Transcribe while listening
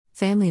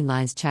Family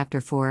Lies Chapter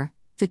 4,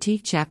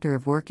 Fatigue Chapter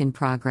of Work in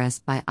Progress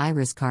by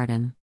Iris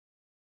Carden.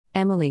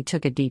 Emily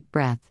took a deep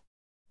breath.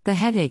 The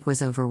headache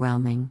was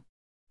overwhelming.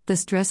 The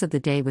stress of the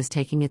day was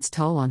taking its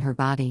toll on her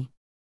body.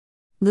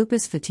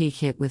 Lupus fatigue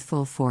hit with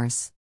full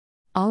force.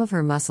 All of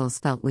her muscles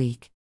felt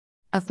weak.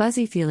 A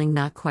fuzzy feeling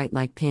not quite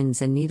like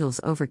pins and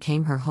needles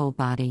overcame her whole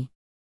body.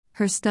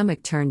 Her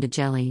stomach turned to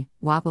jelly,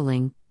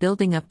 wobbling,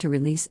 building up to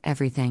release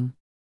everything.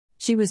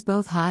 She was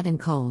both hot and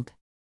cold.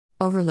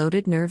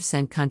 Overloaded nerves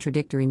sent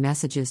contradictory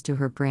messages to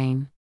her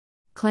brain.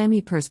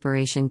 Clammy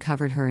perspiration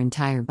covered her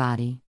entire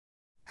body.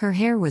 Her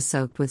hair was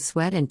soaked with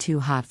sweat and too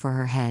hot for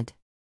her head.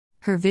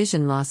 Her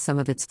vision lost some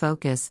of its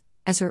focus,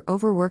 as her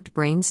overworked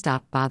brain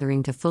stopped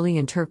bothering to fully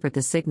interpret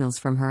the signals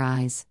from her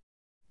eyes.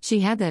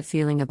 She had that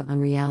feeling of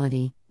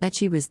unreality, that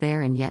she was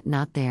there and yet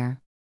not there.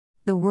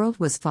 The world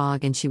was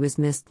fog and she was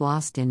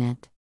lost in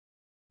it.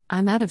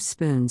 "I'm out of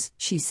spoons,"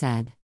 she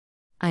said.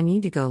 "I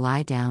need to go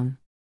lie down."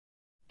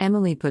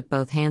 Emily put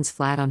both hands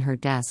flat on her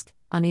desk,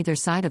 on either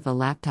side of the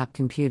laptop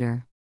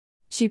computer.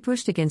 She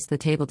pushed against the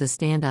table to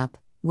stand up,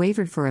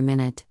 wavered for a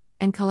minute,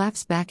 and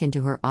collapsed back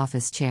into her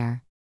office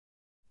chair.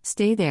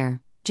 "Stay there,"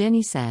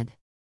 Jenny said.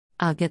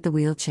 "I'll get the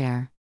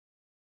wheelchair."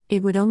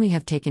 It would only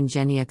have taken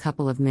Jenny a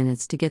couple of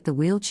minutes to get the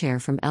wheelchair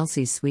from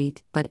Elsie's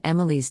suite, but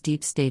Emily's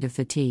deep state of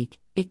fatigue,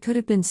 it could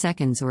have been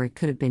seconds or it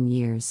could have been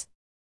years.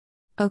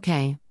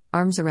 "Okay,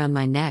 arms around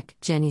my neck,"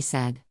 Jenny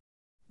said.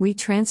 "We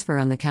transfer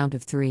on the count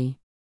of 3.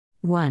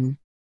 1,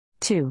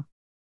 2,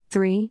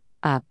 3,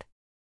 up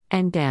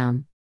and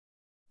down."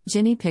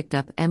 Jenny picked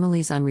up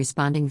Emily's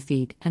unresponding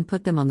feet and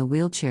put them on the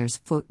wheelchair's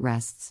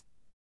footrests.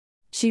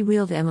 She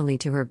wheeled Emily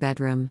to her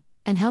bedroom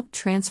and helped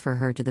transfer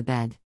her to the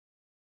bed.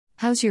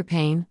 "How's your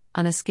pain,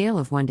 on a scale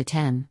of 1 to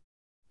 10?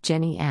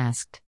 Jenny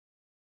asked.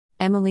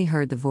 Emily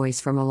heard the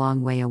voice from a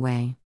long way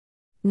away.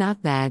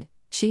 "Not bad,"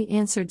 she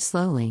answered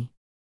slowly.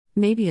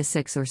 "Maybe a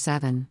 6 or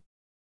 7.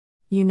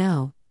 You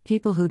know,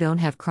 people who don't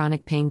have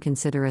chronic pain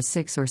consider a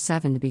 6 or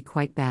 7 to be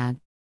quite bad."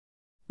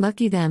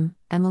 "Lucky them,"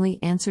 Emily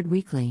answered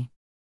weakly.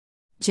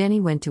 Jenny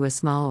went to a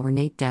small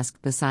ornate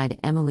desk beside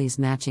Emily's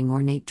matching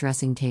ornate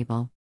dressing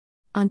table.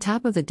 On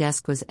top of the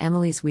desk was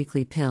Emily's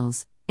weekly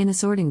pills, in a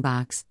sorting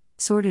box,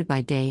 sorted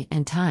by day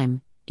and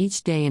time,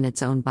 each day in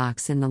its own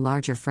box in the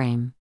larger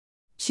frame.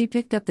 She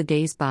picked up the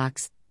day's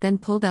box, then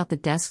pulled out the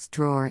desk's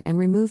drawer and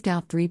removed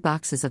out 3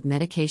 boxes of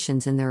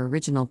medications in their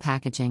original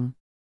packaging.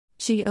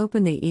 She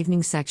opened the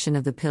evening section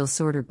of the pill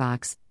sorter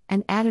box,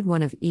 and added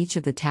one of each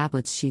of the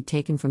tablets she'd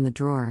taken from the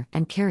drawer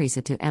and carries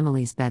it to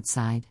Emily's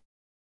bedside.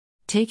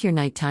 "Take your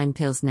nighttime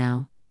pills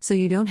now, so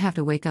you don't have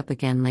to wake up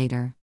again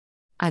later.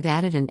 I've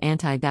added an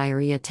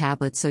anti-diarrhea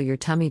tablet so your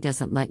tummy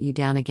doesn't let you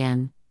down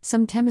again,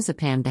 some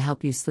temazepam to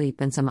help you sleep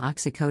and some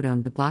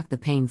oxycodone to block the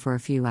pain for a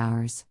few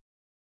hours."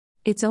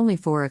 "It's only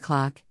 4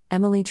 o'clock,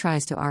 Emily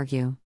tries to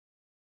argue.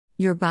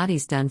 "Your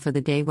body's done for the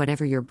day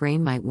whatever your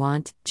brain might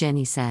want,"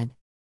 Jenny said.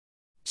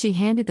 She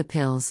handed the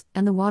pills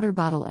and the water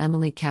bottle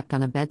Emily kept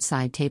on a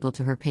bedside table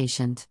to her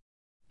patient.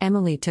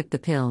 Emily took the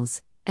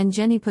pills, and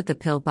Jenny put the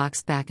pill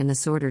box back in the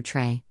sorter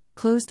tray,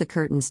 closed the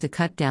curtains to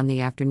cut down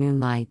the afternoon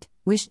light,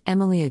 wished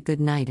Emily a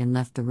good night and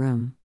left the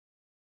room.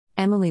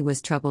 Emily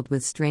was troubled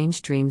with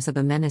strange dreams of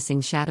a menacing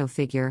shadow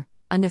figure,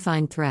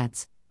 undefined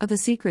threats, of a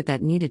secret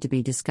that needed to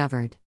be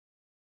discovered.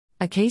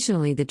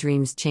 Occasionally the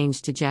dreams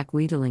changed to Jack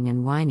wheedling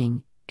and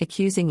whining,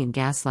 accusing and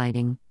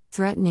gaslighting,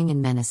 threatening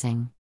and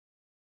menacing.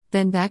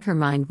 Then back her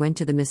mind went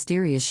to the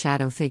mysterious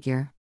shadow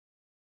figure.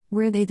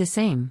 Were they the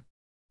same?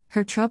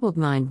 Her troubled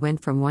mind went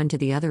from one to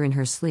the other in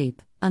her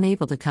sleep,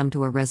 unable to come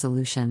to a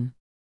resolution.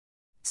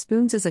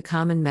 Spoons is a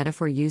common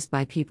metaphor used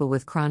by people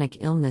with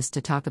chronic illness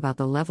to talk about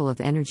the level of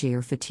energy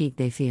or fatigue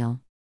they feel.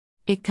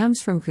 It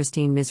comes from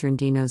Christine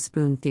Misrandino's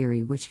spoon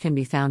theory, which can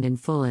be found in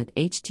full at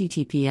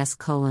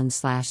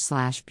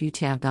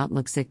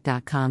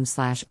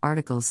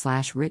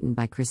https://buteyov.looksick.com/articles/written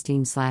by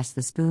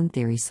Christine/the spoon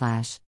theory/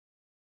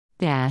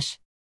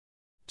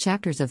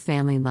 Chapters of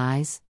Family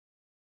Lies.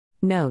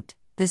 Note: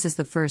 this is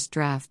the first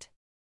draft.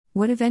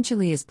 What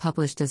eventually is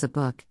published as a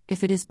book,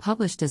 if it is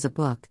published as a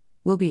book,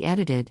 will be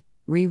edited,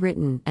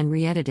 rewritten, and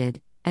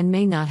re-edited, and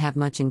may not have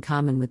much in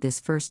common with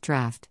this first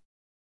draft.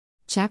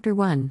 Chapter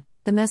 1,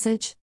 The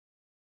Message.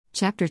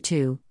 Chapter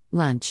 2,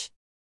 Lunch.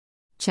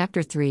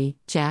 Chapter 3,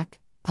 Jack,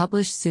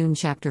 published soon.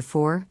 Chapter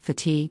 4,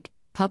 Fatigue,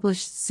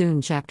 published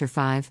soon. Chapter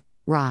 5,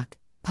 Rock,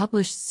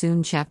 published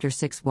soon. Chapter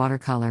 6,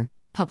 Watercolor,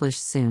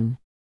 published soon.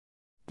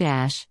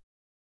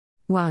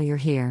 While you're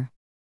here,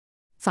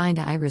 find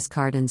Iris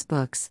Carden's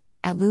books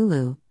at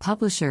Lulu,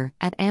 publisher,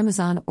 at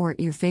Amazon or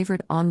your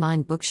favorite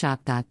online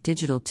bookshop.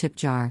 Digital tip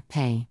jar,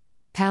 pay,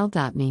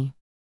 pal.me.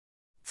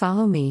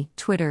 Follow me,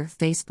 Twitter,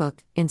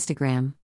 Facebook, Instagram.